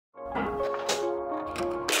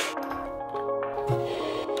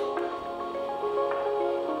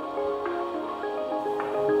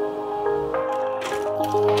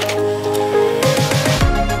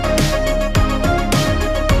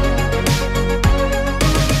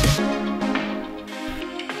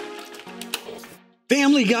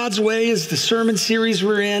God's Way is the sermon series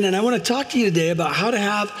we're in, and I want to talk to you today about how to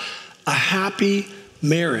have a happy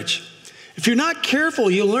marriage. If you're not careful,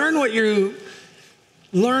 you'll learn what you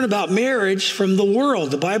learn about marriage from the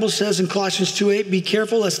world. The Bible says in Colossians 2:8, be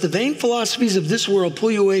careful lest the vain philosophies of this world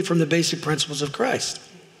pull you away from the basic principles of Christ.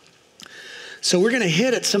 So we're going to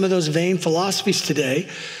hit at some of those vain philosophies today.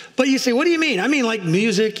 But you say, what do you mean? I mean, like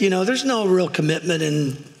music, there's no real commitment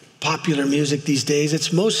in popular music these days.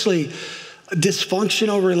 It's mostly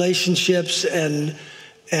dysfunctional relationships and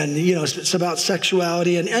it's about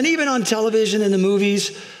sexuality. And even on television and the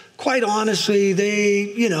movies, quite honestly,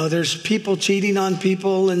 there's people cheating on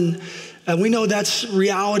people. And we know that's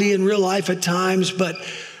reality in real life at times. But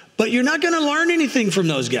you're not going to learn anything from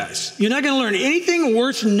those guys. You're not going to learn anything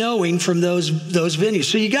worth knowing from those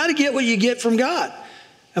venues. So you got to get what you get from God.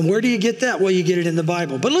 And where do you get that? Well, you get it in the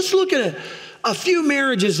Bible. But let's look at a few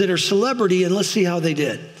marriages that are celebrity, and let's see how they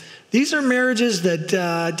did. These are marriages that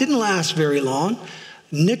didn't last very long.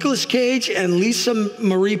 Nicolas Cage and Lisa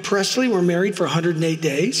Marie Presley were married for 108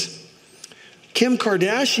 days. Kim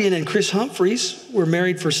Kardashian and Chris Humphries were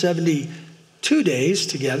married for 72 days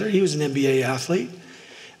together. He was an NBA athlete.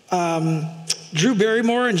 Drew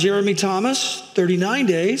Barrymore and Jeremy Thomas, 39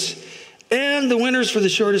 days. And the winners for the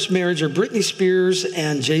shortest marriage are Britney Spears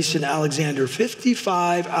and Jason Alexander,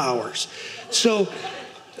 55 hours. So,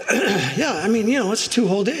 it's 2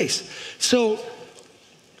 whole days. So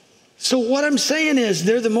what I'm saying is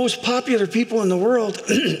they're the most popular people in the world,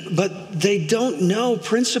 but they don't know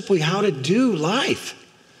principally how to do life.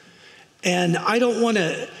 And I don't want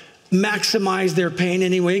to maximize their pain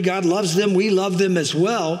anyway. God loves them. We love them as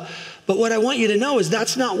well. But what I want you to know is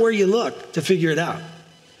that's not where you look to figure it out.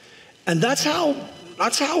 And that's how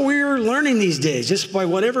we're learning these days, just by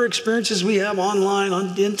whatever experiences we have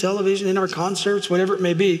online, in television, in our concerts, whatever it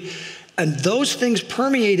may be. And those things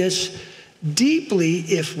permeate us deeply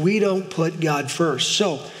if we don't put God first.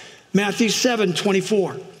 So Matthew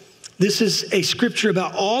 7:24. This is a scripture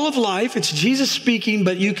about all of life. It's Jesus speaking,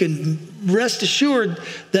 but you can rest assured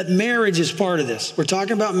that marriage is part of this. We're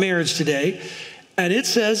talking about marriage today. And it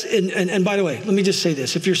says, and by the way, let me just say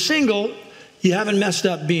this. If you're single, you haven't messed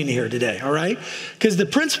up being here today, all right? Because the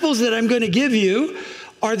principles that I'm going to give you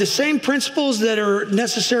are the same principles that are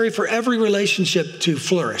necessary for every relationship to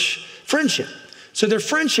flourish. Friendship. So they're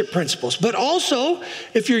friendship principles. But also,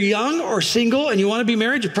 if you're young or single and you want to be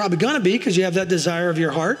married, you're probably going to be because you have that desire of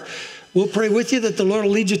your heart. We'll pray with you that the Lord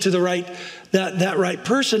will lead you to the that right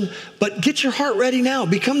person. But get your heart ready now.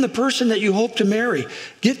 Become the person that you hope to marry.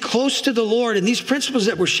 Get close to the Lord. And these principles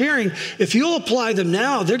that we're sharing, if you'll apply them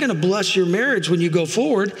now, they're going to bless your marriage when you go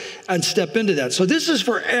forward and step into that. So this is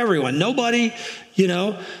for everyone. Nobody,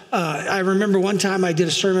 I remember one time I did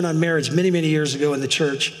a sermon on marriage many, many years ago in the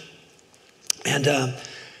church. And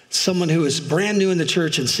someone who was brand new in the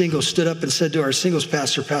church and single stood up and said to our singles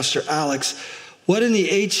pastor, Pastor Alex, what in the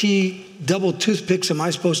HE double toothpicks am I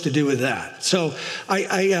supposed to do with that? So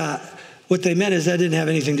what they meant is that didn't have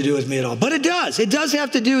anything to do with me at all. But it does. It does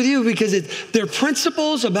have to do with you because they're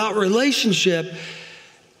principles about relationship.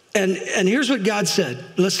 And here's what God said.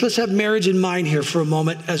 Let's have marriage in mind here for a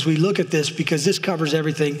moment as we look at this because this covers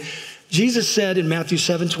everything. Jesus said in Matthew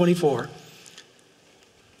 7:24,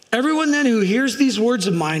 everyone then who hears these words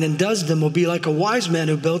of mine and does them will be like a wise man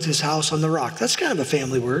who built his house on the rock. That's kind of a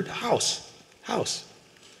family word, house.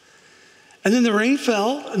 And then the rain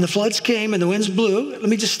fell and the floods came and the winds blew. Let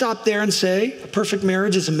me just stop there and say a perfect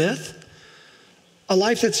marriage is a myth. A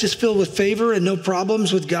life that's just filled with favor and no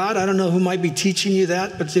problems with God. I don't know who might be teaching you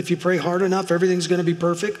that, but if you pray hard enough, everything's going to be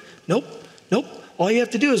perfect. Nope. All you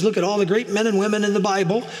have to do is look at all the great men and women in the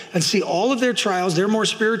Bible and see all of their trials. They're more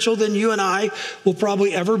spiritual than you and I will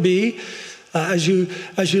probably ever be. As you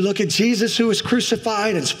look at Jesus, who was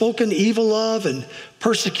crucified and spoken evil of and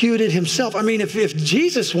persecuted himself. I mean, if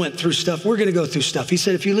Jesus went through stuff, we're going to go through stuff. He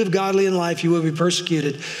said, if you live godly in life, you will be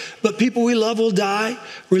persecuted. But people we love will die.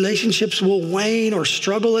 Relationships will wane or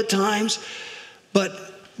struggle at times. But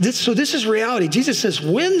this is reality. Jesus says,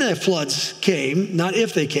 when the floods came, not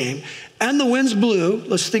if they came, and the winds blew,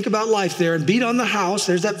 let's think about life there, and beat on the house,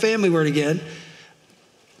 there's that family word again.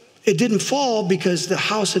 It didn't fall because the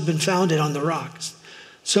house had been founded on the rocks.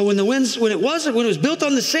 So when it was built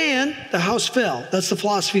on the sand, the house fell. That's the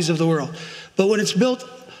philosophies of the world. But when it's built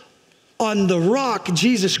on the rock,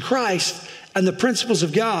 Jesus Christ, and the principles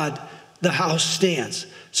of God, the house stands.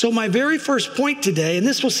 So my very first point today, and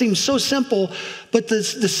this will seem so simple, but the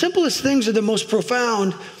simplest things are the most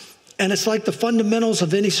profound, and it's like the fundamentals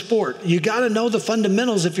of any sport. You got to know the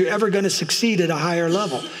fundamentals if you're ever going to succeed at a higher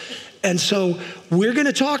level. And so we're going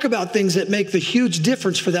to talk about things that make the huge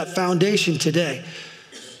difference for that foundation today.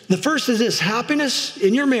 The first is this: happiness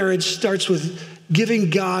in your marriage starts with giving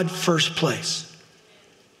God first place.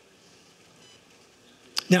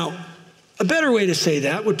 Now, a better way to say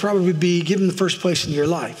that would probably be give him the first place in your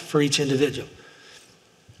life for each individual.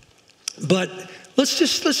 But let's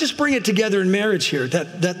just bring it together in marriage here,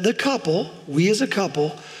 that the couple, we as a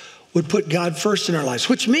couple, would put God first in our lives,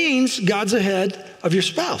 which means God's ahead of your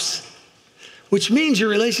spouse, which means your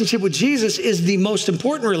relationship with Jesus is the most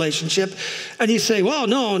important relationship. And you say, well,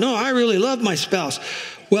 no, I really love my spouse.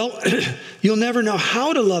 Well, you'll never know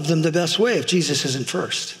how to love them the best way if Jesus isn't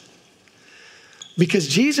first. Because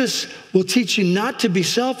Jesus will teach you not to be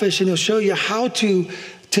selfish, and he'll show you how to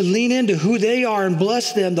lean into who they are and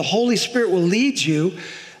bless them. The Holy Spirit will lead you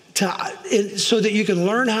so that you can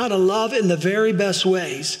learn how to love in the very best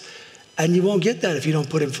ways. And you won't get that if you don't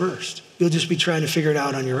put him first. You'll just be trying to figure it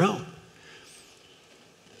out on your own.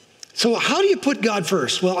 So how do you put God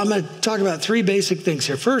first? Well, I'm going to talk about three basic things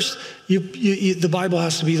here. First, the Bible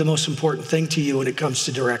has to be the most important thing to you when it comes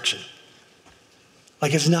to direction.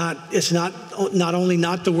 Like it's not only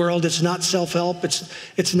not the world, it's not self-help,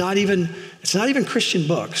 it's not even Christian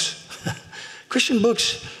books. Christian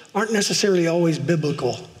books aren't necessarily always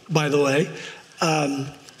biblical, by the way.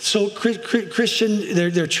 So Christian,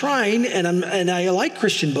 they're trying, and I like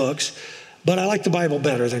Christian books, but I like the Bible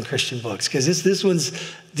better than Christian books because this one's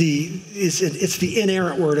it's the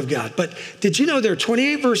inerrant word of God. But did you know there are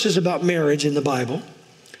 28 verses about marriage in the Bible?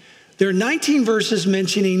 There are 19 verses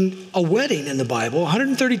mentioning a wedding in the Bible.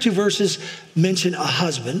 132 verses mention a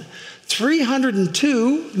husband.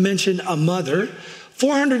 302 mention a mother.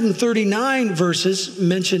 439 verses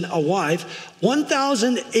mention a wife.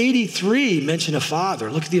 1,083 mention a father.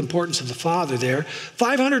 Look at the importance of the father there.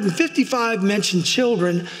 555 mention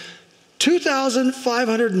children.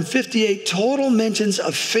 2,558 total mentions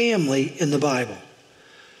of family in the Bible.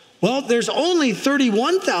 Well, there's only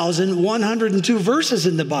 31,102 verses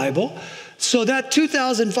in the Bible, so that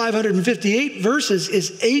 2,558 verses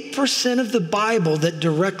is 8% of the Bible that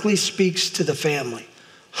directly speaks to the family.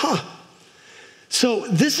 So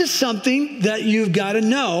this is something that you've got to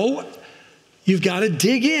know. You've got to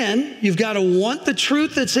dig in. You've got to want the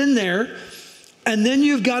truth that's in there, and then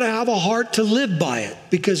you've got to have a heart to live by it,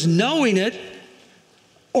 because knowing it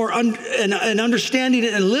and understanding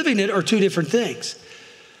it and living it are two different things.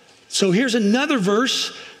 So here's another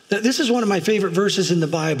verse. This is one of my favorite verses in the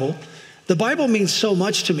Bible. The Bible means so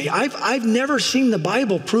much to me. I've never seen the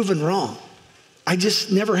Bible proven wrong. I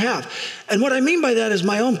just never have. And what I mean by that is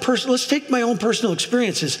let's take my own personal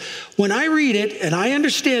experiences. When I read it and I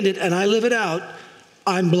understand it and I live it out,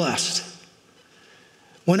 I'm blessed.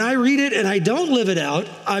 When I read it and I don't live it out,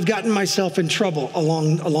 I've gotten myself in trouble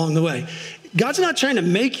along the way. God's not trying to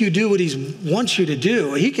make you do what he wants you to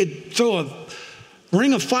do. He could throw a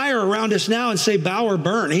ring of fire around us now and say, bow or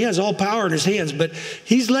burn. He has all power in his hands, but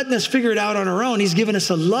he's letting us figure it out on our own. He's given us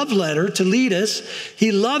a love letter to lead us.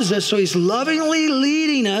 He loves us, so he's lovingly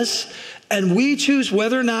leading us, and we choose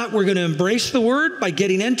whether or not we're going to embrace the word by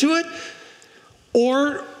getting into it,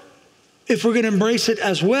 or if we're going to embrace it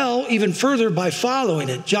as well, even further, by following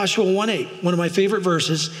it. Joshua 1:8, one of my favorite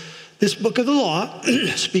verses. This book of the law,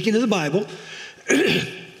 speaking of the Bible,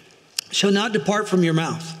 shall not depart from your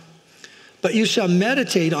mouth, but you shall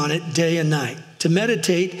meditate on it day and night. To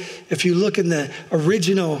meditate, if you look in the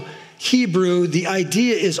original Hebrew, the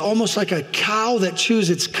idea is almost like a cow that chews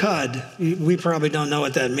its cud. We probably don't know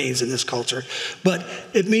what that means in this culture, but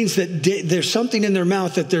it means that there's something in their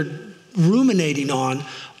mouth that they're ruminating on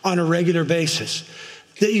a regular basis.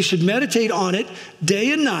 That you should meditate on it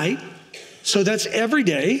day and night, so that's every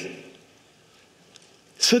day,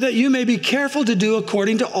 so that you may be careful to do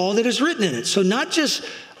according to all that is written in it. So not just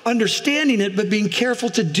understanding it, but being careful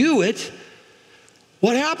to do it.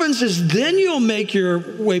 What happens is then you'll make your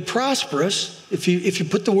way prosperous if you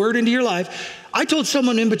put the word into your life. I told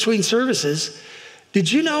someone in between services,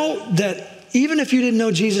 did you know that even if you didn't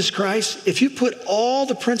know Jesus Christ, if you put all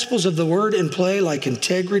the principles of the word in play, like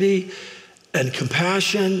integrity and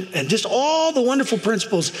compassion and just all the wonderful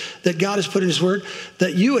principles that God has put in his word,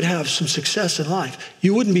 that you would have some success in life.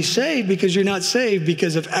 You wouldn't be saved because you're not saved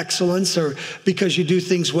because of excellence or because you do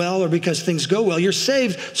things well or because things go well. You're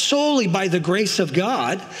saved solely by the grace of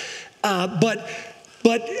God. But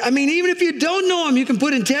I mean, even if you don't know him, you can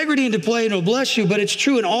put integrity into play and it'll bless you. But it's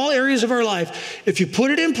true in all areas of our life. If you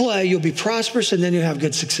put it in play, you'll be prosperous and then you'll have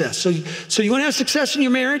good success. So you want to have success in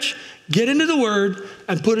your marriage? Get into the word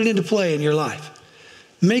and put it into play in your life.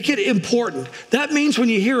 Make it important. That means when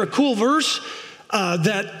you hear a cool verse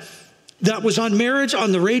that that was on marriage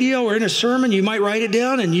on the radio or in a sermon, you might write it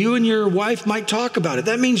down and you and your wife might talk about it.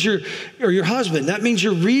 That means or your husband, that means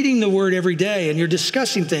you're reading the word every day and you're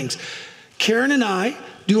discussing things. Karen and I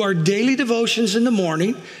do our daily devotions in the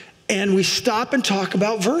morning, and we stop and talk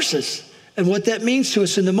about verses and what that means to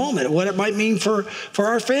us in the moment, what it might mean for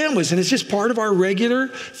our families. And it's just part of our regular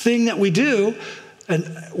thing that we do. And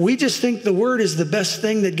we just think the word is the best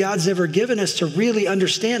thing that God's ever given us to really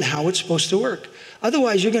understand how it's supposed to work.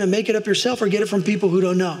 Otherwise, you're going to make it up yourself or get it from people who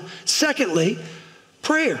don't know. Secondly,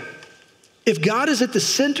 prayer. If God is at the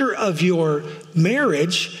center of your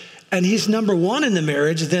marriage and he's number one in the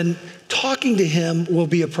marriage, then talking to him will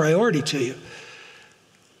be a priority to you.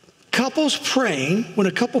 Couples praying, when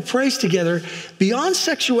a couple prays together, beyond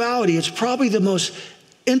sexuality, it's probably the most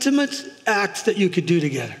intimate act that you could do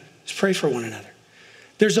together. Is pray for one another.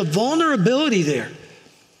 There's a vulnerability there.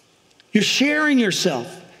 You're sharing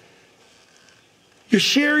yourself. You're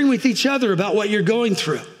sharing with each other about what you're going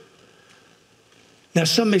through. Now,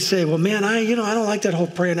 some may say, well, man, I don't like that whole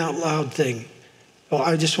praying out loud thing. Well,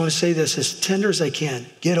 I just want to say this as tender as I can.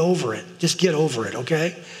 Get over it. Just get over it,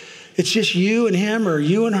 okay? It's just you and him or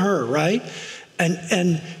you and her, right?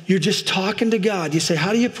 And you're just talking to God. You say,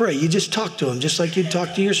 how do you pray? You just talk to him just like you'd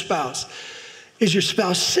talk to your spouse. Is your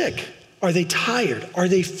spouse sick? Are they tired? Are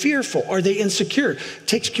they fearful? Are they insecure? It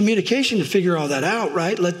takes communication to figure all that out,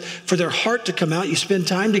 right? For their heart to come out, you spend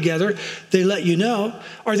time together. They let you know.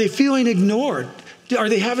 Are they feeling ignored? Are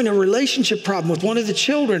they having a relationship problem with one of the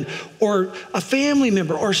children or a family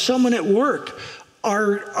member or someone at work?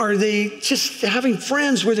 Are they just having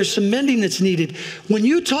friends where there's some mending that's needed? When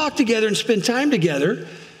you talk together and spend time together,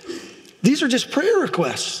 these are just prayer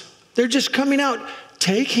requests. They're just coming out.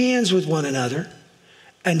 Take hands with one another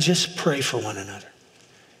and just pray for one another.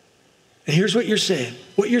 And here's what you're saying.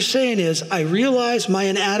 What you're saying is, I realize my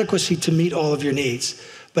inadequacy to meet all of your needs,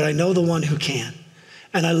 but I know the one who can.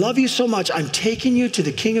 And I love you so much, I'm taking you to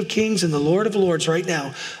the King of Kings and the Lord of Lords right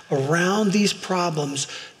now around these problems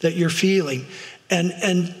that you're feeling.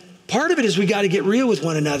 And part of it is we got to get real with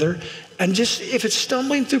one another. And just, if it's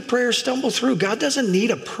stumbling through prayer, stumble through. God doesn't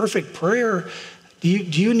need a perfect prayer. Do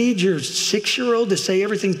you need your 6-year-old to say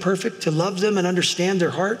everything perfect, to love them and understand their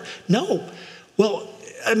heart? No. Well,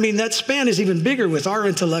 I mean, that span is even bigger with our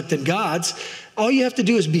intellect than God's. All you have to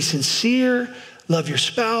do is be sincere, love your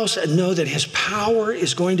spouse, and know that his power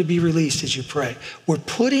is going to be released as you pray. We're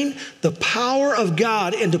putting the power of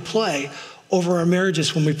God into play over our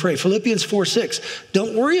marriages when we pray. Philippians 4:6.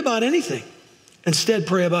 Don't worry about anything. Instead,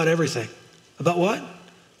 pray about everything. About what?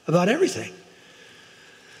 About everything.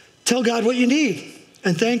 Tell God what you need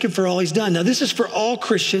and thank him for all he's done. Now, this is for all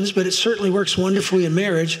Christians, but it certainly works wonderfully in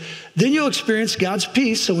marriage. Then you'll experience God's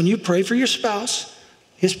peace. So when you pray for your spouse,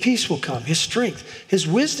 his peace will come, his strength, his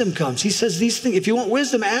wisdom comes. He says these things, if you want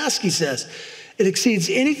wisdom, ask, he says. It exceeds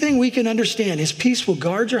anything we can understand. His peace will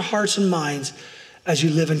guard your hearts and minds as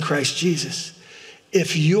you live in Christ Jesus.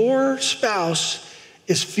 If your spouse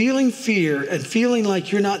is feeling fear and feeling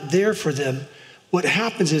like you're not there for them, what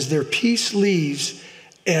happens is their peace leaves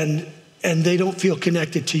and they don't feel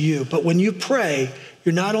connected to you. But when you pray,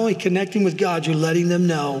 you're not only connecting with God, you're letting them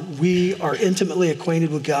know we are intimately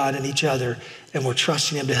acquainted with God and each other, and we're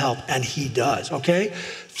trusting him to help, and he does, okay?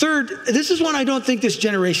 Third, this is one I don't think this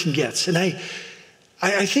generation gets, and I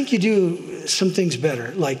think you do some things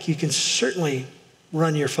better. Like, you can certainly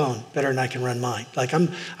run your phone better than I can run mine. Like,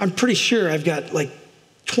 I'm pretty sure I've got like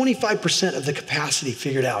 25% of the capacity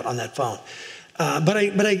figured out on that phone. But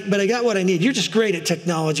I got what I need. You're just great at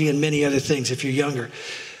technology and many other things if you're younger.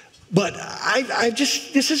 But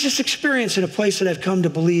this is just experience in a place that I've come to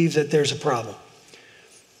believe that there's a problem.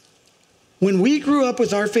 When we grew up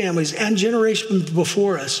with our families and generations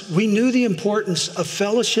before us, we knew the importance of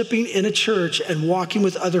fellowshipping in a church and walking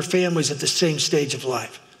with other families at the same stage of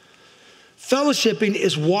life. Fellowshipping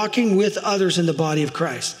is walking with others in the body of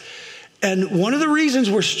Christ. And one of the reasons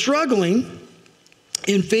we're struggling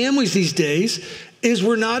in families these days is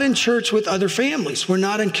we're not in church with other families. We're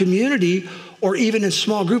not in community or even in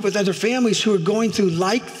small group with other families who are going through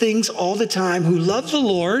like things all the time, who love the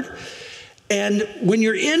Lord. And when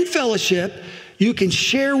you're in fellowship, you can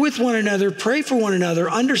share with one another, pray for one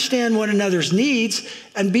another, understand one another's needs,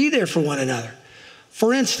 and be there for one another.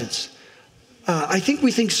 For instance, I think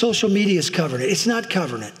we think social media is covering it. It's not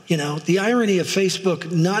covering it, you know. The irony of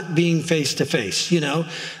Facebook not being face-to-face, you know,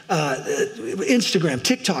 Instagram,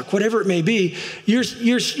 TikTok, whatever it may be, you're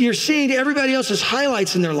seeing everybody else's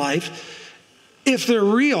highlights in their life, If they're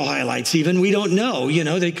real highlights even, we don't know,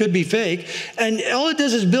 they could be fake. And all it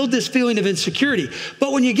does is build this feeling of insecurity.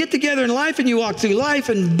 But when you get together in life and you walk through life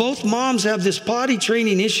and both moms have this potty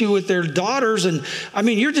training issue with their daughters, and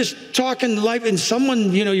you're just talking life and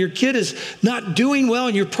someone, your kid is not doing well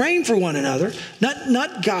and you're praying for one another,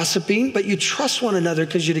 not gossiping, but you trust one another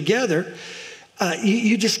because you're together,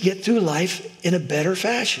 you just get through life in a better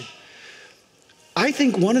fashion. I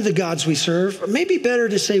think one of the gods we serve, or maybe better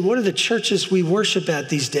to say one of the churches we worship at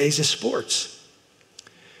these days, is sports.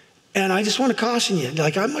 And I just want to caution you,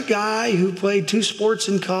 I'm a guy who played 2 sports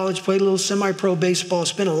in college, played a little semi-pro baseball,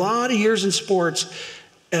 spent a lot of years in sports,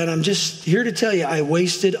 and I'm just here to tell you I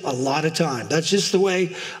wasted a lot of time. That's just the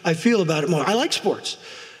way I feel about it more. I like sports,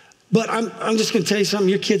 but I'm just going to tell you something,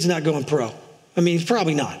 your kid's not going pro. He's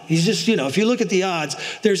probably not. He's just, if you look at the odds,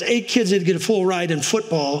 there's 8 kids that get a full ride in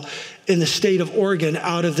football in the state of Oregon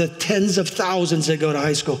out of the tens of thousands that go to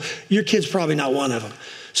high school. Your kid's probably not one of them.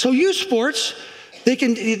 So use sports.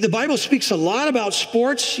 The Bible speaks a lot about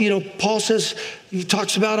sports. Paul says, he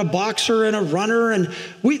talks about a boxer and a runner, and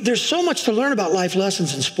there's so much to learn about life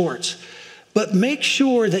lessons in sports. But make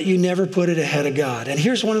sure that you never put it ahead of God. And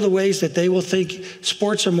here's one of the ways that they will think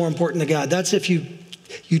sports are more important to God. That's if you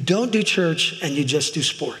don't do church and you just do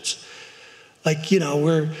sports. You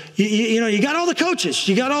got all the coaches.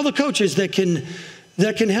 You got all the coaches that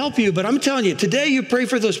can help you. But I'm telling you, today you pray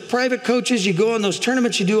for those private coaches. You go on those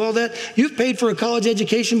tournaments. You do all that. You've paid for a college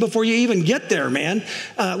education before you even get there, man,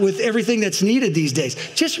 with everything that's needed these days.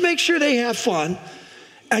 Just make sure they have fun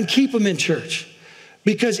and keep them in church.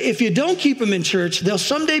 Because if you don't keep them in church, they'll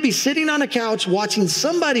someday be sitting on a couch watching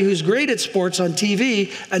somebody who's great at sports on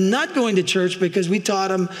TV and not going to church because we taught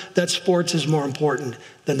them that sports is more important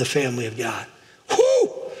than the family of God.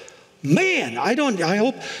 Whew! Man, I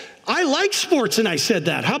like sports and I said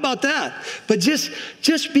that. How about that? But just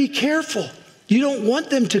be careful. You don't want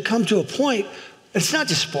them to come to a point, it's not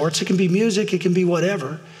just sports, it can be music, it can be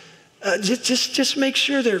whatever. Just make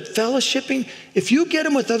sure they're fellowshipping. If you get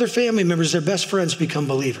them with other family members, their best friends become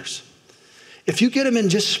believers. If you get them in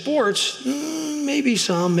just sports, maybe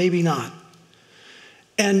some, maybe not.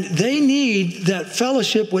 And they need that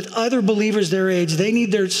fellowship with other believers their age. They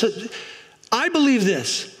need I believe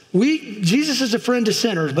this. Jesus is a friend to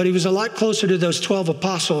sinners, but he was a lot closer to those 12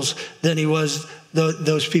 apostles than he was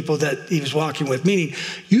those people that he was walking with. Meaning,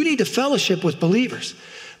 you need to fellowship with believers.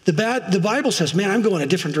 The Bible says, man, I'm going a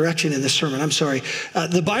different direction in this sermon. I'm sorry.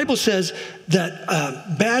 The Bible says that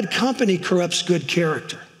bad company corrupts good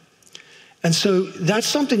character. And so that's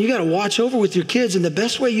something you got to watch over with your kids. And the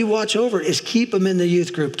best way you watch over is keep them in the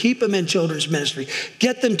youth group, keep them in children's ministry,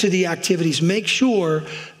 get them to the activities, make sure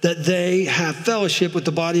that they have fellowship with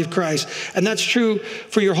the body of Christ. And that's true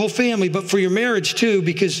for your whole family, but for your marriage too,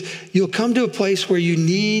 because you'll come to a place where you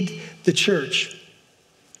need the church.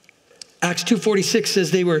 Acts 2:46 says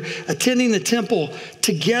they were attending the temple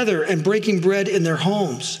together and breaking bread in their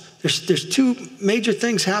homes. There's 2 major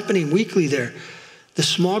things happening weekly there. The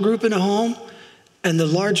small group in a home and the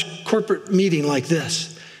large corporate meeting like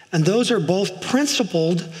this. And those are both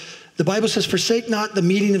principled. The Bible says, forsake not the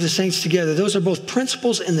meeting of the saints together. Those are both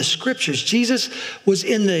principles in the scriptures. Jesus was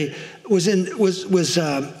in the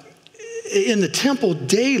temple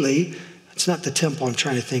daily. It's not the temple I'm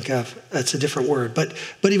trying to think of. That's a different word. But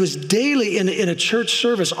he was daily in a church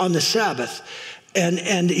service on the Sabbath.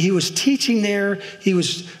 And he was teaching there. He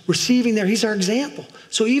was receiving there. He's our example.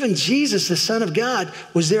 So even Jesus, the Son of God,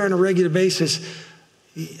 was there on a regular basis.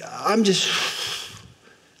 I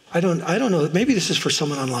don't know. Maybe this is for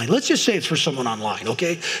someone online. Let's just say it's for someone online,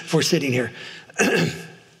 okay? If we're sitting here.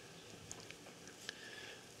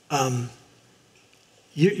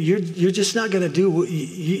 You're just not going to do,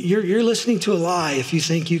 you're listening to a lie if you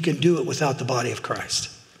think you can do it without the body of Christ.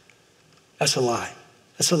 That's a lie.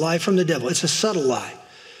 That's a lie from the devil. It's a subtle lie.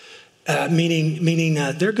 Meaning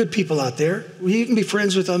there are good people out there. You can be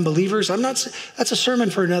friends with unbelievers. That's a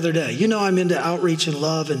sermon for another day. You know I'm into outreach and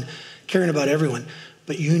love and caring about everyone.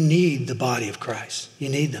 But you need the body of Christ. You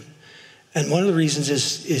need them. And one of the reasons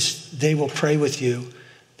is they will pray with you.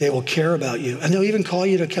 They will care about you. And they'll even call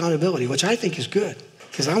you to accountability, which I think is good.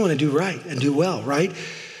 Because I want to do right and do well, right?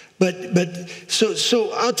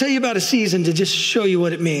 So I'll tell you about a season to just show you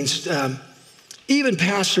what it means. Even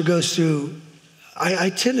pastor goes through, I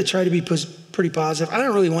tend to try to be pretty positive. I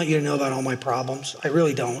don't really want you to know about all my problems. I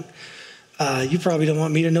really don't. You probably don't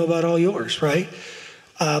want me to know about all yours, right?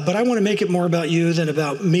 But I want to make it more about you than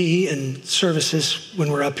about me and services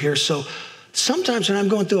when we're up here. So sometimes when I'm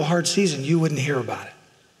going through a hard season, you wouldn't hear about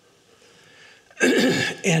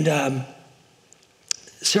it. And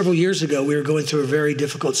several years ago, we were going through a very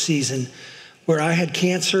difficult season where I had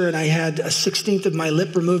cancer and I had a 16th of my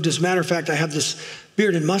lip removed. As a matter of fact, I have this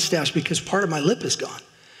beard and mustache because part of my lip is gone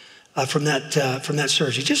from that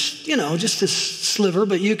surgery. Just a sliver,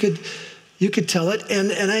 but you could tell it.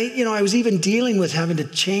 And I was even dealing with having to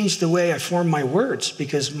change the way I form my words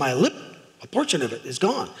because my lip, a portion of it is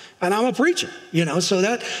gone. And I'm a preacher, so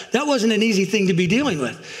that wasn't an easy thing to be dealing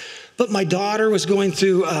with. But my daughter was going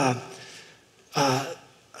through a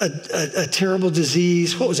terrible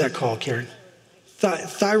disease. What was that called, Karen?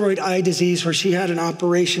 Thyroid eye disease, where she had an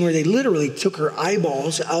operation where they literally took her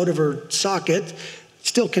eyeballs out of her socket,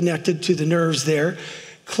 still connected to the nerves there,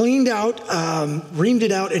 cleaned out, reamed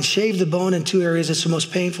it out, and shaved the bone in 2 areas. It's the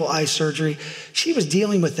most painful eye surgery. She was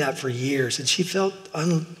dealing with that for years, and she felt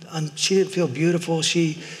she didn't feel beautiful.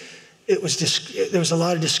 There was a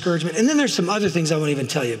lot of discouragement. And then there's some other things I won't even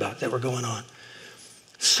tell you about that were going on.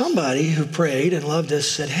 Somebody who prayed and loved us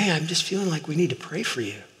said, "Hey, I'm just feeling like we need to pray for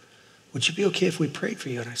you. Would you be okay if we prayed for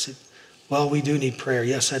you?" And I said, "Well, we do need prayer.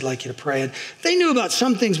 Yes, I'd like you to pray." And they knew about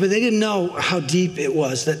some things, but they didn't know how deep it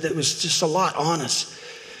was, that it was just a lot on us.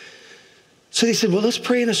 So they said, "Well, let's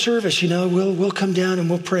pray in a service. We'll come down and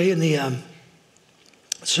we'll pray in the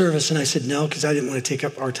service." And I said, "No," because I didn't want to take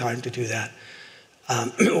up our time to do that.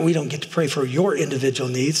 We don't get to pray for your individual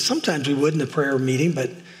needs. Sometimes we would in a prayer meeting,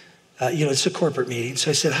 but it's a corporate meeting.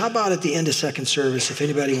 So I said, "How about at the end of second service, if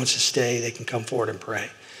anybody wants to stay, they can come forward and pray."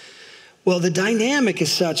 Well, the dynamic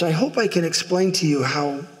is such, I hope I can explain to you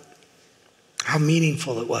how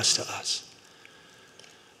meaningful it was to us.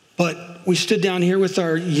 But we stood down here with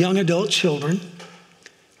our young adult children,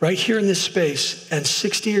 right here in this space, and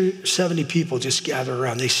 60 or 70 people just gathered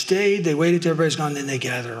around. They stayed, they waited till everybody's gone, then they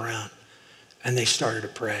gathered around, and they started to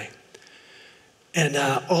pray. And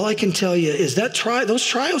all I can tell you is that those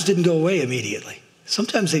trials didn't go away immediately.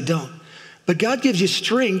 Sometimes they don't. But God gives you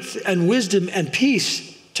strength and wisdom and peace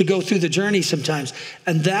to go through the journey sometimes.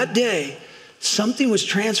 And that day, something was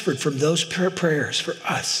transferred from those prayers for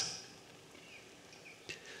us.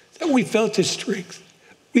 That we felt His strength.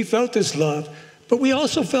 We felt His love. But we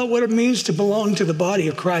also felt what it means to belong to the body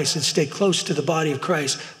of Christ and stay close to the body of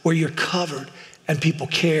Christ, where you're covered and people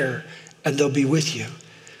care and they'll be with you.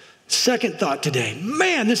 Second thought today.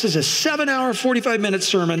 Man, this is a 7-hour, 45-minute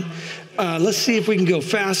sermon. Let's see if we can go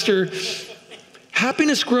faster.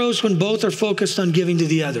 Happiness grows when both are focused on giving to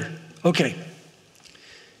the other. Okay.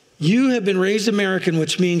 You have been raised American,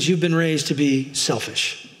 which means you've been raised to be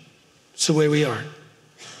selfish. It's the way we are.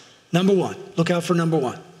 Number one. Look out for number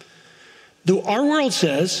one. Our world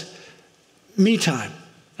says me time.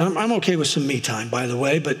 I'm okay with some me time, by the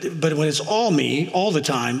way, but when it's all me, all the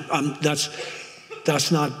time,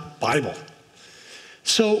 that's not Bible.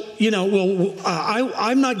 So,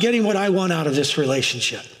 I'm not getting what I want out of this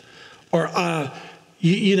relationship. Or,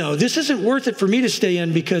 this isn't worth it for me to stay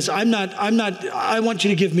in because I want you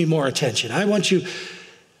to give me more attention.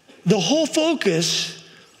 The whole focus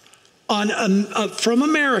from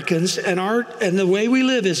Americans and the way we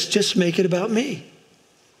live is just make it about me.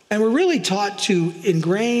 And we're really taught to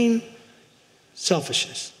ingrain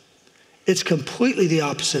selfishness. It's completely the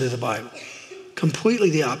opposite of the Bible. Completely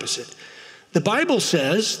the opposite. The Bible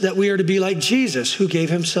says that we are to be like Jesus, who gave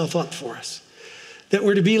Himself up for us. That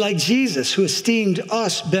we're to be like Jesus, who esteemed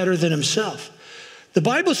us better than Himself. The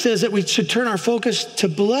Bible says that we should turn our focus to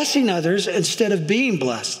blessing others instead of being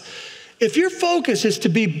blessed. If your focus is to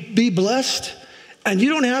be blessed and you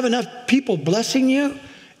don't have enough people blessing you,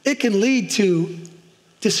 it can lead to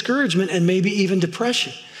discouragement and maybe even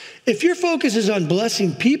depression. If your focus is on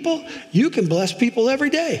blessing people, you can bless people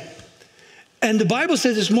every day. And the Bible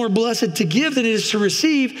says it's more blessed to give than it is to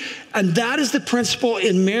receive. And that is the principle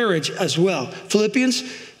in marriage as well. Philippians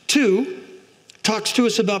 2 talks to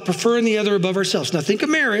us about preferring the other above ourselves. Now think of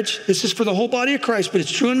marriage. This is for the whole body of Christ, but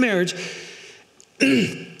it's true in marriage.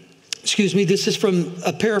 Excuse me. This is from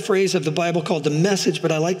a paraphrase of the Bible called The Message,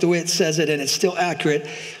 but I like the way it says it, and it's still accurate.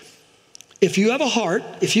 If you have a heart,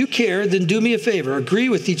 if you care, then do me a favor. Agree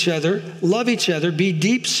with each other, love each other, be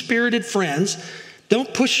deep-spirited friends.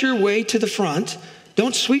 Don't push your way to the front.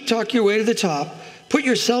 Don't sweet talk your way to the top. Put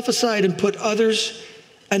yourself aside and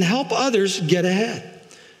help others get ahead.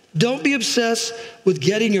 Don't be obsessed with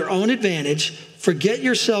getting your own advantage. Forget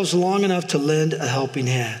yourselves long enough to lend a helping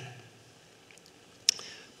hand.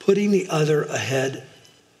 Putting the other ahead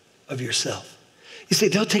of yourself. You say,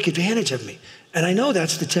 they'll take advantage of me. And I know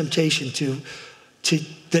that's the temptation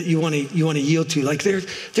that you want to yield to. Like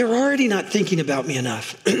they're already not thinking about me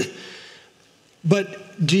enough.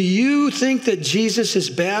 But do you think that Jesus is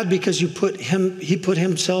bad because he put you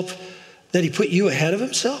ahead of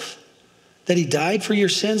Himself? That He died for your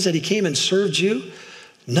sins, that He came and served you?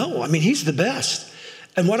 No, I mean, He's the best.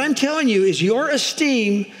 And what I'm telling you is your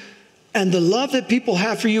esteem and the love that people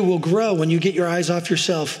have for you will grow when you get your eyes off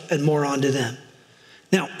yourself and more onto them.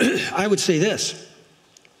 Now, I would say this.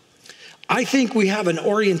 I think we have an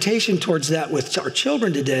orientation towards that with our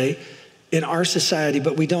children today in our society,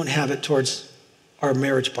 but we don't have it towards our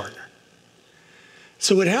marriage partner.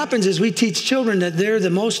 So what happens is we teach children that they're the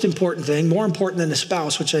most important thing, more important than a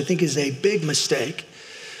spouse, which I think is a big mistake.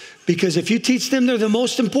 Because if you teach them they're the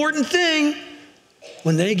most important thing,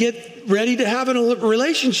 when they get ready to have a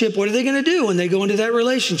relationship, what are they going to do when they go into that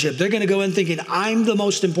relationship? They're going to go in thinking, I'm the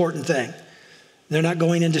most important thing. They're not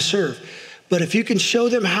going in to serve. But if you can show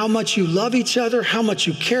them how much you love each other, how much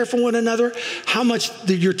you care for one another, how much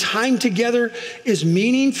your time together is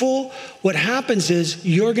meaningful, what happens is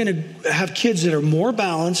you're going to have kids that are more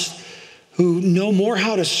balanced, who know more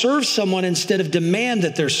how to serve someone instead of demand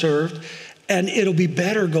that they're served, and it'll be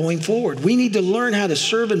better going forward. We need to learn how to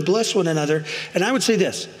serve and bless one another. And I would say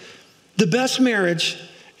this, the best marriage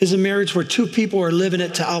is a marriage where two people are living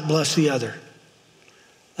it to outbless the other.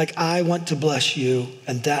 Like, I want to bless you,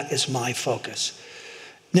 and that is my focus.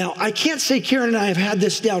 Now, I can't say Karen and I have had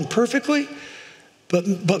this down perfectly,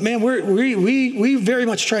 but man, we very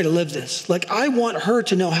much try to live this. Like, I want her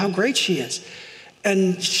to know how great she is.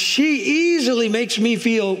 And she easily makes me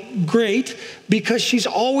feel great because she's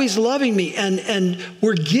always loving me, and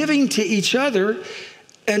we're giving to each other,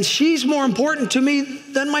 and she's more important to me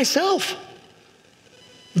than myself.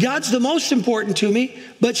 God's the most important to me,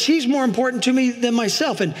 but she's more important to me than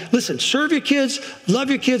myself. And listen, serve your kids, love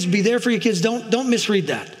your kids, be there for your kids. Don't misread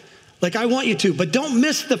that. Like, I want you to, but don't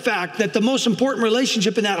miss the fact that the most important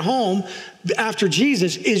relationship in that home after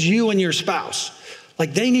Jesus is you and your spouse.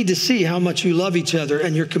 Like, they need to see how much you love each other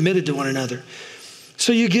and you're committed to one another.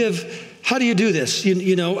 So you give, how do you do this?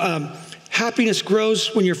 Happiness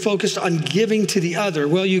grows when you're focused on giving to the other.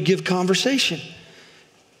 Well, you give conversation.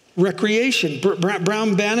 Recreation.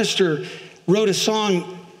 Brown Bannister wrote a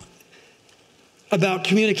song about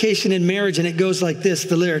communication in marriage, and it goes like this,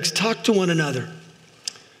 the lyrics: talk to one another.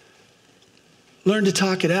 Learn to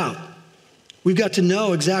talk it out. We've got to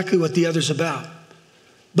know exactly what the other's about.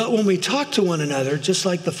 But when we talk to one another, just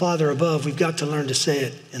like the Father above, we've got to learn to say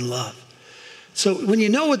it in love. So when you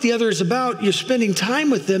know what the other is about, you're spending time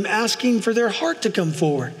with them, asking for their heart to come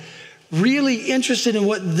forward, really interested in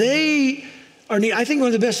what they I think one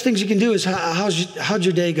of the best things you can do is, how'd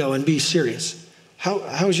your day go, and be serious.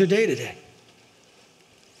 How was your day today?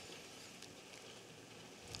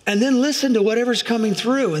 And then listen to whatever's coming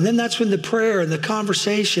through. And then that's when the prayer and the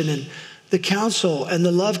conversation and the counsel and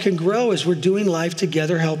the love can grow as we're doing life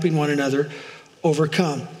together, helping one another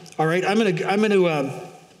overcome. All right, I'm gonna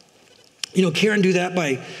Karen do that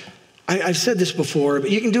by, I've said this before,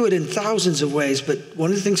 but you can do it in thousands of ways. But one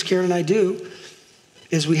of the things Karen and I do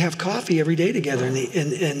is we have coffee every day together.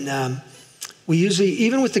 And we usually,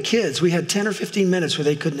 even with the kids, we had 10 or 15 minutes where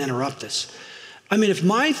they couldn't interrupt us. I mean, if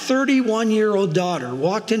my 31-year-old daughter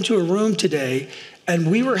walked into a room today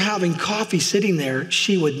and we were having coffee sitting there,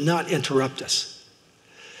 she would not interrupt us.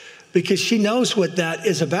 Because she knows what that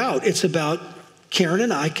is about. It's about Karen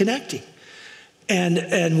and I connecting.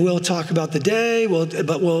 And we'll talk about the day, we'll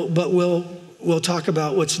talk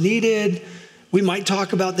about what's needed. We might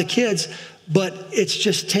talk about the kids. But it's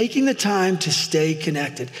just taking the time to stay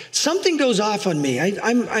connected. Something goes off on me.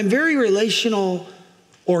 I'm very relational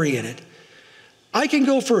oriented. I can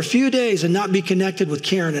go for a few days and not be connected with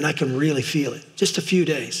Karen, and I can really feel it. Just a few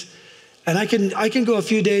days. And I can go a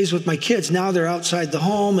few days with my kids. Now they're outside the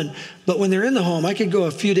home, but when they're in the home, I could go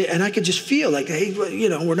a few days, and I could just feel like, hey,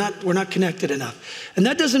 we're not connected enough. And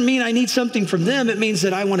that doesn't mean I need something from them. It means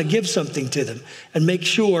that I want to give something to them and make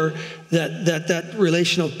sure that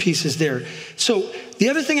relational piece is there. So the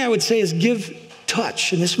other thing I would say is give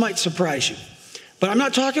touch, and this might surprise you. But I'm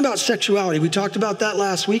not talking about sexuality. We talked about that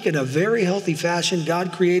last week in a very healthy fashion.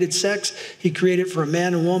 God created sex. He created for a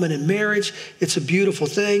man and woman in marriage. It's a beautiful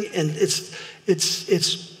thing, and it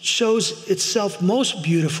shows itself most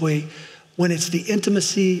beautifully when it's the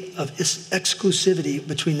intimacy of exclusivity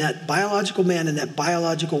between that biological man and that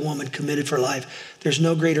biological woman committed for life. There's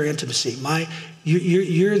no greater intimacy.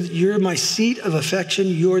 You're my seat of affection.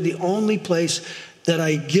 You're the only place that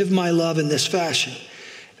I give my love in this fashion.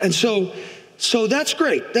 And so that's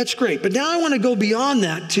great. That's great. But now I want to go beyond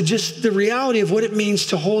that to just the reality of what it means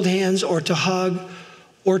to hold hands or to hug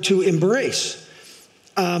or to embrace.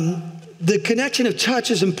 The connection of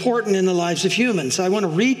touch is important in the lives of humans. I want to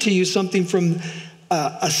read to you something from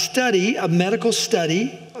a medical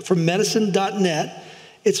study from medicine.net.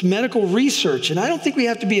 It's medical research. And I don't think we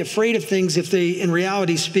have to be afraid of things if they, in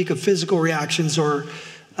reality, speak of physical reactions or,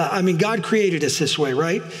 God created us this way,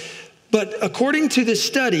 right? But according to this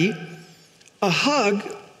study, a hug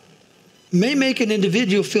may make an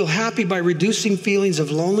individual feel happy by reducing feelings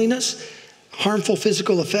of loneliness, harmful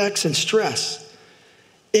physical effects, and stress.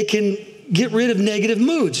 It can get rid of negative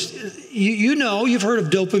moods. You know, you've heard of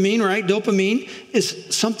dopamine, right? Dopamine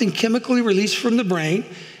is something chemically released from the brain.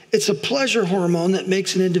 It's a pleasure hormone that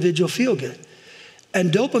makes an individual feel good.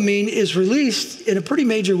 And dopamine is released in a pretty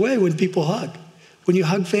major way when people hug, when you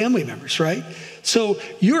hug family members, right? So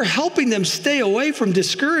you're helping them stay away from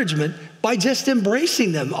discouragement by just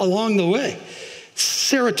embracing them along the way.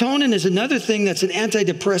 Serotonin is another thing that's an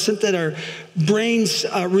antidepressant that our brains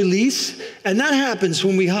release, and that happens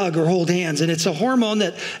when we hug or hold hands, and it's a hormone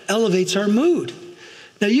that elevates our mood.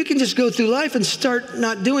 Now, you can just go through life and start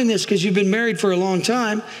not doing this because you've been married for a long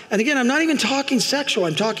time. And again, I'm not even talking sexual,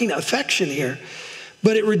 I'm talking affection here.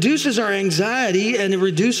 But it reduces our anxiety and it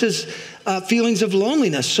reduces feelings of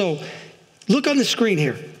loneliness. So look on the screen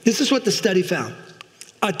here. This is what the study found.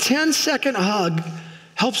 A 10-second hug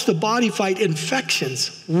helps the body fight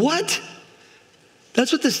infections. What?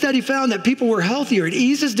 That's what the study found, that people were healthier. It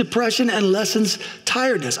eases depression and lessens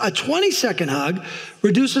tiredness. A 20-second hug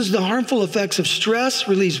reduces the harmful effects of stress,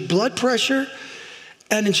 relieves blood pressure,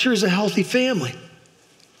 and ensures a healthy family.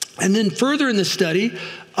 And then further in the study,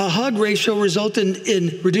 a hug ratio resulted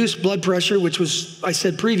in reduced blood pressure, which was, I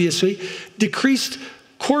said previously, decreased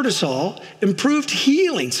cortisol, improved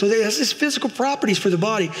healing. So it has these physical properties for the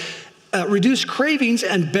body, reduced cravings,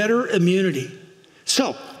 and better immunity.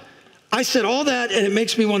 So I said all that, and it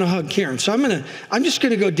makes me want to hug Karen. So I'm just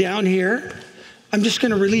going to go down here. I'm just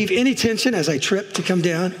going to relieve any tension as I trip to come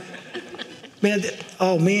down. Man,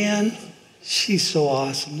 oh man, she's so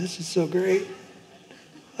awesome. This is so great.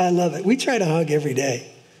 I love it. We try to hug every day.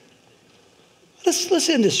 Let's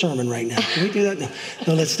end this sermon right now. Can we do that?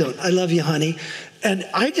 No, let's don't. I love you, honey. And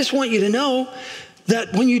I just want you to know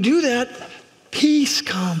that when you do that, peace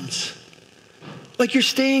comes. Like you're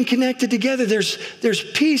staying connected together. There's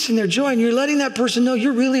peace and there's joy, and you're letting that person know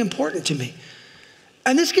you're really important to me.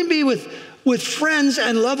 And this can be with friends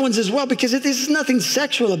and loved ones as well, because this is nothing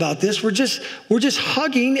sexual about this. We're just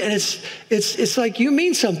hugging, and it's like you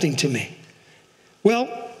mean something to me.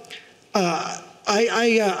 Well, I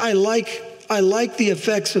like the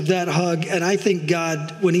effects of that hug, and I think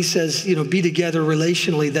God, when he says, be together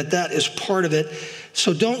relationally, that is part of it.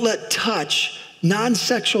 So don't let touch,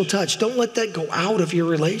 non-sexual touch, don't let that go out of your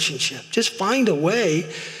relationship. Just find a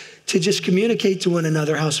way to just communicate to one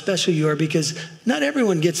another how special you are, because not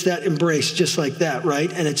everyone gets that embrace just like that,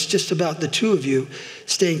 right? And it's just about the two of you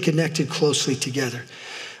staying connected closely together.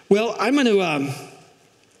 Well, I'm going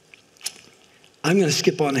to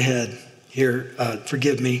skip on ahead here.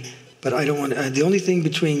 Forgive me. But I don't want the only thing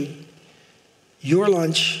between your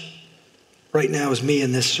lunch right now is me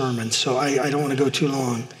and this sermon, so I don't want to go too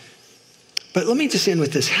long. But let me just end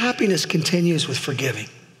with this. Happiness continues with forgiving.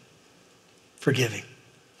 Forgiving.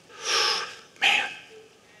 Man.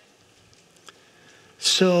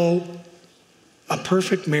 So a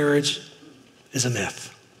perfect marriage is a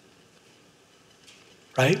myth,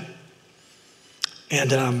 right?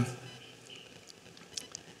 And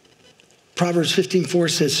Proverbs 15:4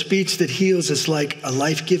 says, speech that heals is like a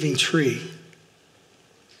life-giving tree,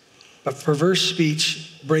 but perverse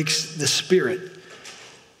speech breaks the spirit.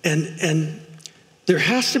 And there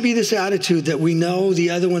has to be this attitude that we know the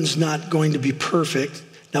other one's not going to be perfect.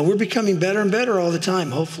 Now, we're becoming better and better all the time,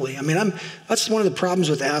 hopefully. I mean, that's one of the problems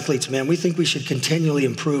with athletes, man. We think we should continually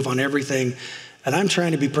improve on everything, and I'm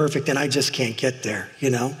trying to be perfect, and I just can't get there,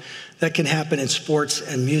 That can happen in sports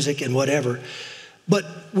and music and whatever. But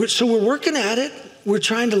so we're working at it. We're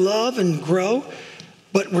trying to love and grow,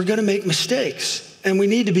 but we're going to make mistakes. And we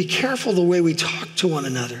need to be careful the way we talk to one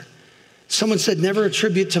another. Someone said, never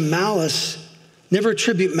attribute malice, and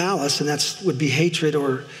that would be hatred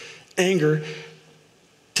or anger,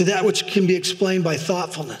 to that which can be explained by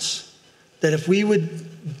thoughtfulness. That if we would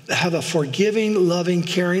have a forgiving, loving,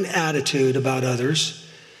 caring attitude about others,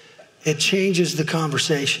 it changes the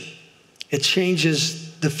conversation. It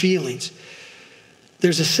changes the feelings.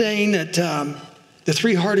 There's a saying that the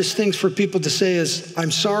three hardest things for people to say is, I'm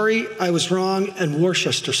sorry, I was wrong, and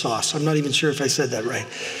Worcester sauce. I'm not even sure if I said that right.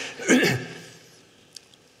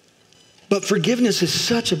 But forgiveness is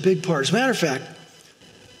such a big part. As a matter of fact,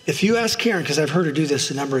 if you ask Karen, because I've heard her do this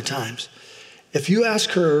a number of times, if you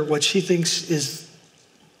ask her what she thinks is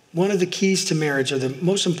one of the keys to marriage or the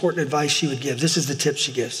most important advice she would give, this is the tip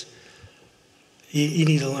she gives. You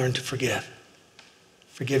need to learn to forgive.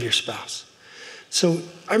 Forgive your spouse. So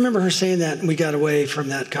I remember her saying that, and we got away from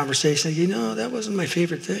that conversation. That wasn't my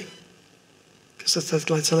favorite thing. Because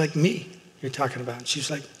that's like me you're talking about. And she's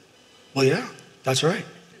like, well, yeah, that's right.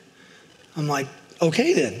 I'm like,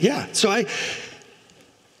 okay then, yeah. So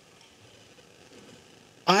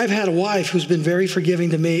I've had a wife who's been very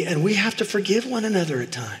forgiving to me, and we have to forgive one another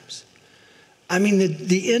at times. I mean,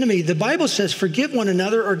 the enemy, the Bible says, forgive one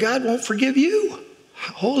another or God won't forgive you.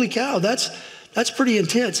 Holy cow, that's pretty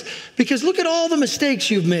intense. Because look at all the mistakes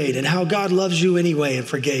you've made and how God loves you anyway and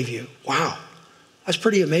forgave you. Wow, that's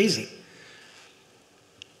pretty amazing.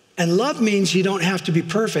 And love means you don't have to be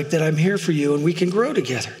perfect, that I'm here for you and we can grow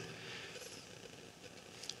together.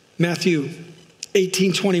 Matthew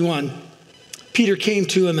 18:21, Peter came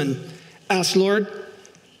to him and asked, Lord,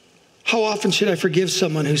 how often should I forgive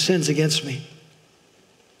someone who sins against me?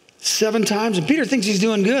 7 times? And Peter thinks he's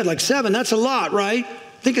doing good. Like 7, that's a lot, right?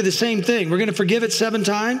 Think of the same thing. We're going to forgive it 7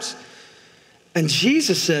 times? And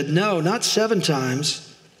Jesus said, no, not 7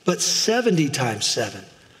 times, but 70 times 7.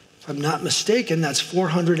 If I'm not mistaken, that's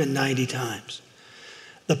 490 times.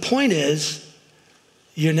 The point is,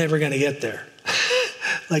 you're never going to get there.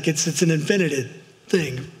 Like it's an infinitive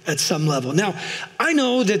thing at some level. Now, I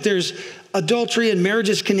know that there's adultery and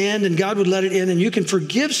marriages can end and God would let it end, and you can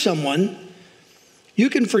forgive someone. You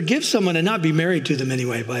can forgive someone and not be married to them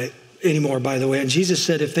anymore, by the way. And Jesus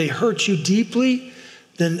said, if they hurt you deeply,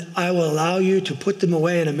 then I will allow you to put them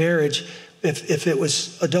away in a marriage if it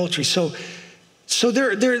was adultery. So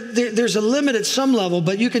there's a limit at some level,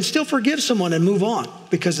 but you can still forgive someone and move on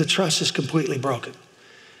because the trust is completely broken.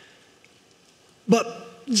 But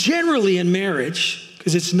generally in marriage,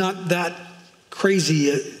 because it's not that crazy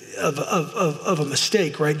of a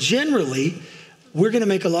mistake, right? Generally, we're going to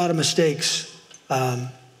make a lot of mistakes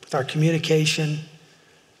with our communication,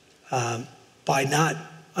 by not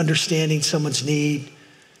understanding someone's need.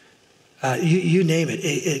 You name it.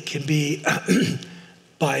 It can be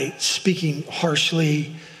by speaking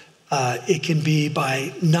harshly. It can be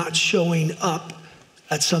by not showing up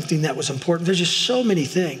at something that was important. There's just so many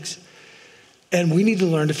things. And we need to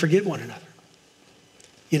learn to forgive one another.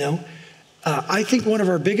 You know, I think one of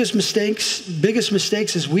our biggest mistakes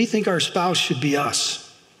is we think our spouse should be us.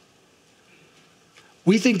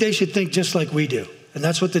 We think they should think just like we do. And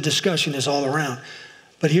that's what the discussion is all around.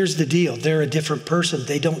 But here's the deal. They're a different person.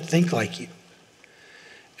 They don't think like you.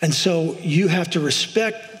 And so you have to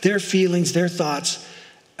respect their feelings, their thoughts,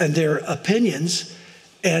 and their opinions.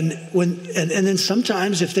 And then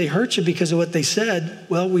sometimes if they hurt you because of what they said,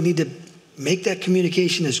 well, we need to make that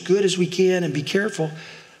communication as good as we can and be careful.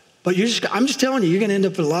 But I'm just telling you, you're going to end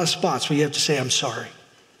up in a lot of spots where you have to say, I'm sorry.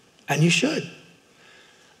 And you should.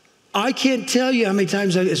 I can't tell you how many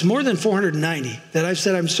times, it's more than 490 that I've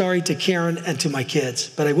said I'm sorry to Karen and to my kids.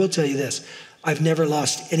 But I will tell you this, I've never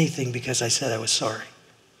lost anything because I said I was sorry.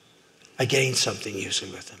 I gained something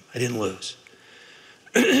usually with them. I didn't lose.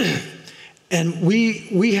 And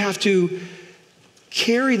we have to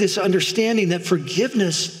carry this understanding that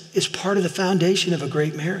forgiveness is part of the foundation of a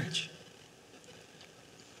great marriage.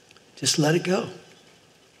 Just let it go.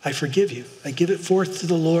 I forgive you. I give it forth to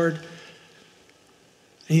the Lord.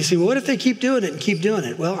 And you say, well, what if they keep doing it and keep doing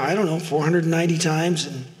it? Well, I don't know, 490 times.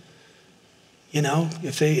 And, you know,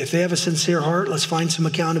 if they have a sincere heart, let's find some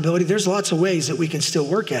accountability. There's lots of ways that we can still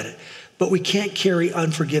work at it. But we can't carry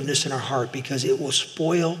unforgiveness in our heart because it will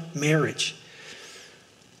spoil marriage.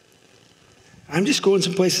 I'm just going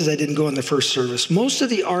some places I didn't go in the first service. Most of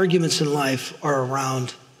the arguments in life are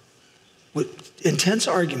around, intense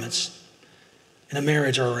arguments in a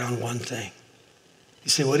marriage are around one thing. You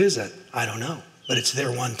say, what is that? I don't know. But it's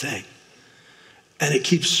their one thing. And it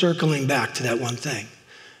keeps circling back to that one thing.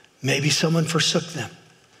 Maybe someone forsook them.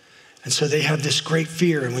 And so they have this great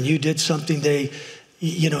fear. And when you did something,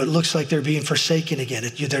 it looks like they're being forsaken again.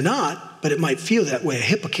 They're not, but it might feel that way. A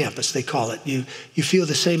hippocampus, they call it. You feel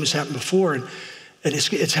the same as happened before, and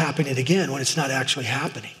it's happening again when it's not actually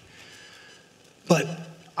happening. But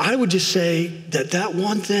I would just say that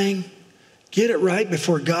one thing, get it right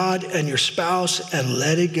before God and your spouse and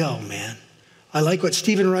let it go, man. I like what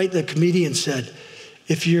Stephen Wright, the comedian, said.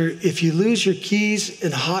 If you lose your keys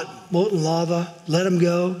in hot molten lava, let them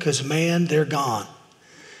go, because man, they're gone.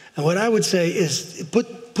 And what I would say is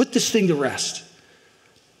put this thing to rest.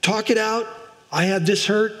 Talk it out. I have this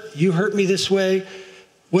hurt. You hurt me this way.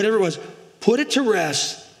 Whatever it was, put it to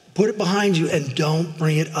rest. Put it behind you and don't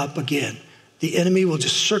bring it up again. The enemy will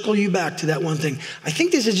just circle you back to that one thing. I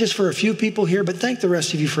think this is just for a few people here, but thank the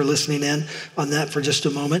rest of you for listening in on that for just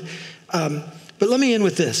a moment. But let me end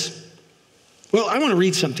with this. Well, I want to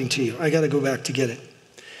read something to you. I got to go back to get it.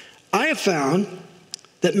 I have found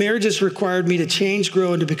that marriage has required me to change,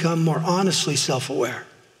 grow, and to become more honestly self-aware.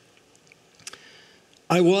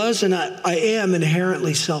 I was and I am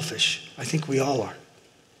inherently selfish. I think we all are.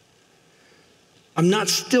 I'm not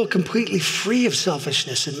still completely free of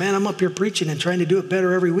selfishness. And man, I'm up here preaching and trying to do it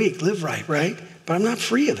better every week, live right, right? But I'm not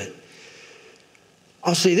free of it.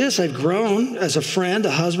 I'll say this, I've grown as a friend,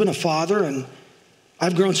 a husband, a father, and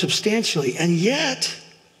I've grown substantially. And yet,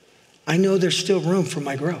 I know there's still room for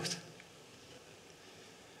my growth.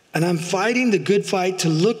 And I'm fighting the good fight to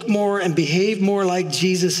look more and behave more like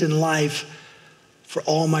Jesus in life for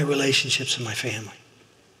all my relationships in my family.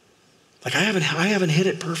 Like I haven't hit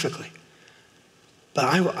it perfectly. But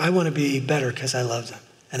I want to be better because I love them.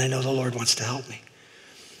 And I know the Lord wants to help me.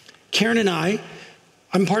 Karen and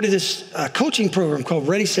I'm part of this coaching program called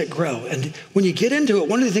Ready, Set, Grow. And when you get into it,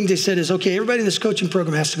 one of the things they said is, okay, everybody in this coaching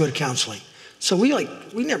program has to go to counseling. So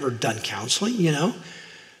we never done counseling, you know.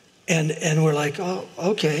 And we're like, oh,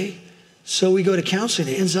 okay. So we go to counseling.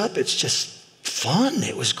 It ends up, it's just fun.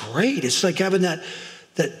 It was great. It's like having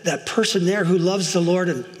that person there who loves the Lord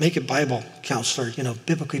and make it Bible counselor, you know,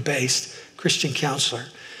 biblically based Christian counselor.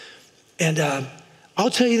 And I'll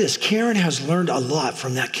tell you this, Karen has learned a lot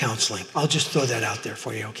from that counseling. I'll just throw that out there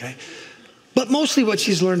for you, okay? But mostly what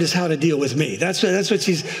she's learned is how to deal with me. That's what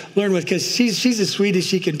she's learned with, because she's as sweet as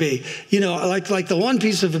she can be. You know, like the one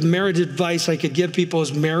piece of marriage advice I could give people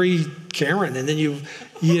is marry Karen, and then you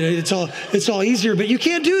know, it's all easier. But you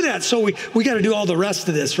can't do that, so we got to do all the rest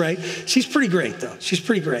of this, right? She's pretty great, though. She's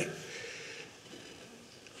pretty great.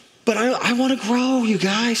 But I want to grow, you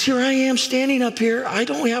guys. Here I am standing up here. I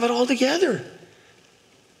don't have it all together.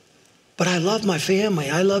 But I love my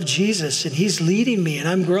family. I love Jesus, and he's leading me, and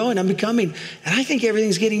I'm growing, I'm becoming. And I think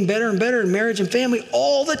everything's getting better and better in marriage and family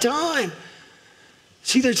all the time.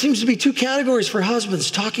 See, there seems to be two categories for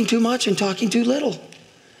husbands, talking too much and talking too little.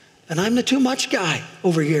 And I'm the too much guy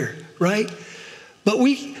over here, right? But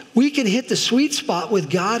we can hit the sweet spot with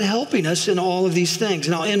God helping us in all of these things.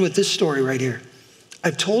 And I'll end with this story right here.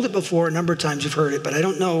 I've told it before a number of times, you've heard it, but I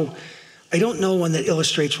don't know one that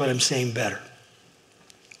illustrates what I'm saying better.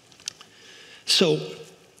 So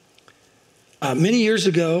many years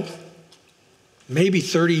ago, maybe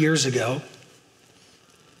 30 years ago,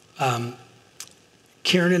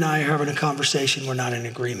 Karen and I are having a conversation. We're not in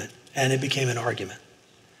agreement, and it became an argument.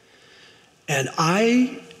 And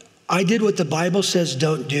I did what the Bible says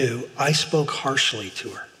don't do. I spoke harshly to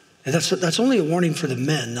her. And that's only a warning for the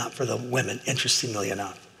men, not for the women, interestingly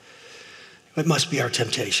enough. It must be our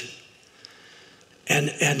temptation.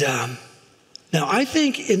 And now, I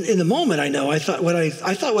think in the moment, I thought what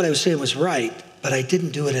I was saying was right, but I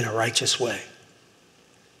didn't do it in a righteous way.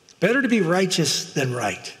 Better to be righteous than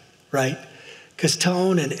right? Because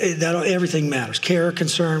tone and everything matters. Care,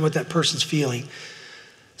 concern, what that person's feeling.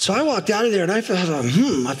 So I walked out of there, and I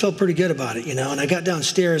felt pretty good about it, you know. And I got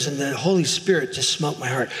downstairs, and the Holy Spirit just smote my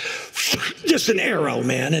heart. Just an arrow,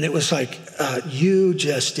 man. And it was like, you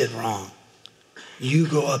just did wrong. You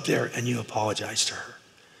go up there, and you apologize to her.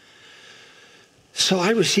 So I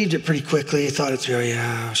received it pretty quickly. I thought it through.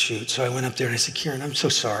 Yeah, shoot. So I went up there and I said, Karen, I'm so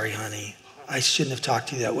sorry, honey. I shouldn't have talked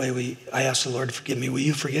to you that way. I asked the Lord to forgive me. Will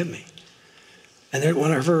you forgive me? And then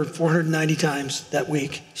one of her 490 times that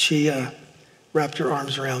week, she wrapped her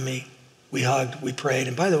arms around me. We hugged. We prayed.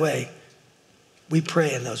 And by the way, we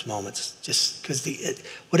pray in those moments just because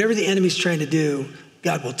whatever the enemy's trying to do,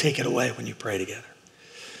 God will take it away when you pray together.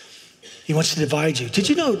 He wants to divide you. Did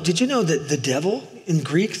you know that the devil in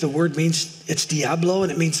Greek, the word means, it's diablo,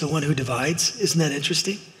 and it means the one who divides? Isn't that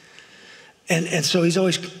interesting? And so he's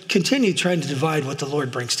always continued trying to divide what the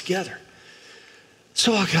Lord brings together.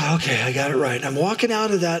 So I got it right. I'm walking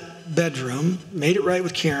out of that bedroom, made it right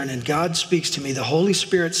with Karen, and God speaks to me. The Holy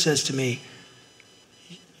Spirit says to me,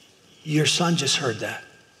 your son just heard that,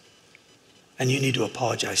 and you need to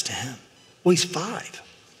apologize to him. Well, he's 5.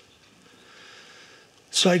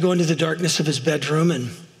 So I go into the darkness of his bedroom,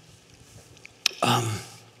 and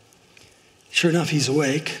sure enough, he's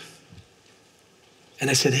awake. And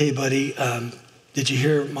I said, hey, buddy, did you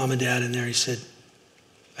hear Mom and Dad in there? He said,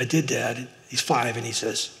 I did, Dad. He's 5, and he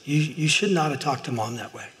says, you should not have talked to Mom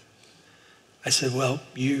that way. I said, well,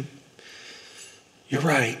 you're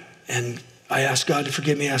right. And I asked God to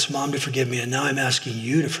forgive me, I asked Mom to forgive me, and now I'm asking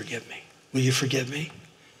you to forgive me. Will you forgive me?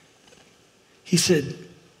 He said,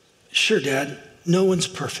 sure, Dad. No one's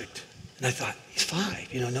perfect. And I thought, he's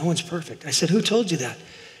 5, no one's perfect. I said, who told you that?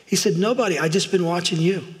 He said, nobody, I just been watching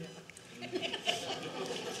you.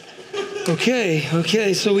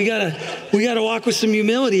 Okay, so we gotta walk with some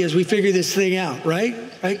humility as we figure this thing out, right?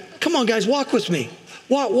 Come on, guys, walk with me.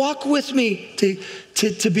 Walk with me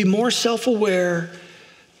to be more self-aware,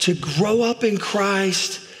 to grow up in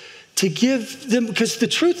Christ, to give them, because the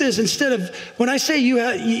truth is, instead of, when I say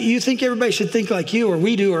you think everybody should think like you, or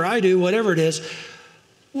we do, or I do, whatever it is,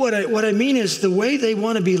 What I mean is the way they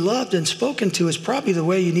want to be loved and spoken to is probably the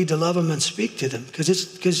way you need to love them and speak to them,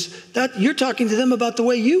 because you're talking to them about the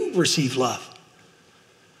way you receive love.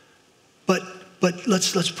 But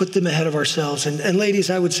let's put them ahead of ourselves. And ladies,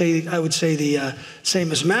 I would say the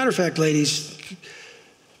same. As a matter of fact, ladies,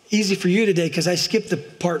 easy for you today because I skipped the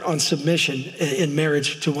part on submission in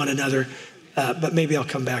marriage to one another, but maybe I'll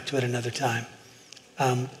come back to it another time.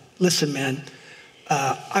 Listen, man.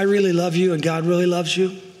 I really love you, and God really loves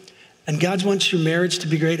you, and God wants your marriage to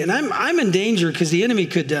be great. And I'm in danger because the enemy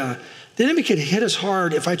could hit us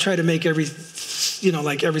hard if I try to make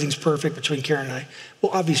like everything's perfect between Karen and I.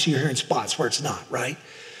 Well, obviously you're hearing spots where it's not, right?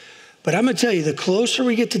 But I'm going to tell you, the closer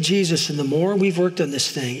we get to Jesus and the more we've worked on this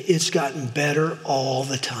thing, it's gotten better all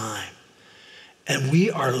the time. And we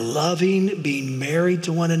are loving being married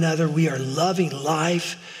to one another. We are loving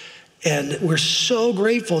life. And we're so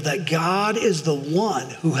grateful that God is the one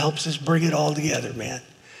who helps us bring it all together, man.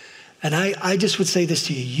 And I just would say this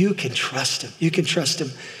to you. You can trust him. You can trust him.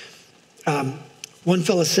 One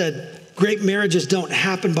fellow said, great marriages don't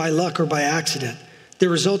happen by luck or by accident. They're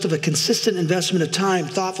a result of a consistent investment of time,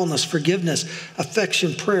 thoughtfulness, forgiveness,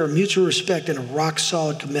 affection, prayer, mutual respect, and a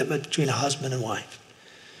rock-solid commitment between a husband and wife.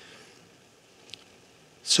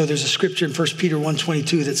 So there's a scripture in 1 Peter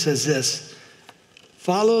 1:22 that says this: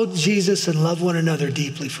 follow Jesus and love one another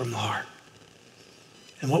deeply from the heart.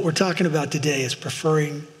 And what we're talking about today is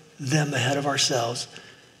preferring them ahead of ourselves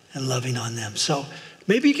and loving on them. So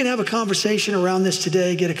maybe you can have a conversation around this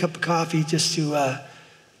today, get a cup of coffee just to, or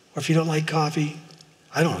if you don't like coffee,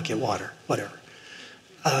 I don't know, get water, whatever.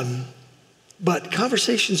 But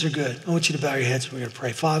conversations are good. I want you to bow your heads and we're going to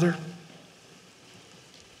pray. Father,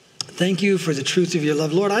 thank you for the truth of your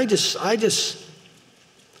love. Lord, I just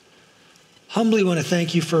humbly want to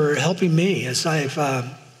thank you for helping me as I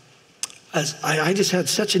just had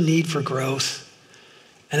such a need for growth,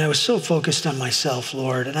 and I was so focused on myself,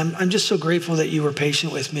 Lord. And I'm just so grateful that you were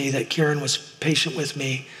patient with me, that Karen was patient with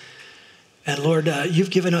me. And Lord, you've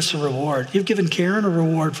given us a reward. You've given Karen a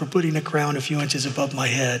reward for putting a crown a few inches above my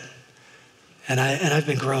head, and I've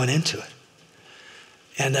been growing into it.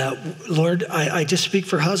 And Lord, I just speak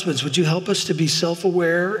for husbands. Would you help us to be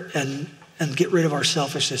self-aware and get rid of our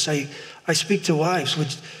selfishness? I speak to wives.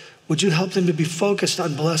 Would you help them to be focused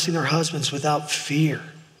on blessing their husbands without fear?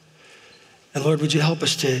 And Lord, would you help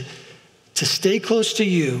us to stay close to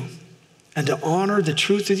you and to honor the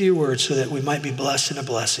truth of your word so that we might be blessed and a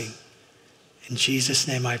blessing. In Jesus'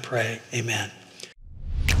 name I pray, amen.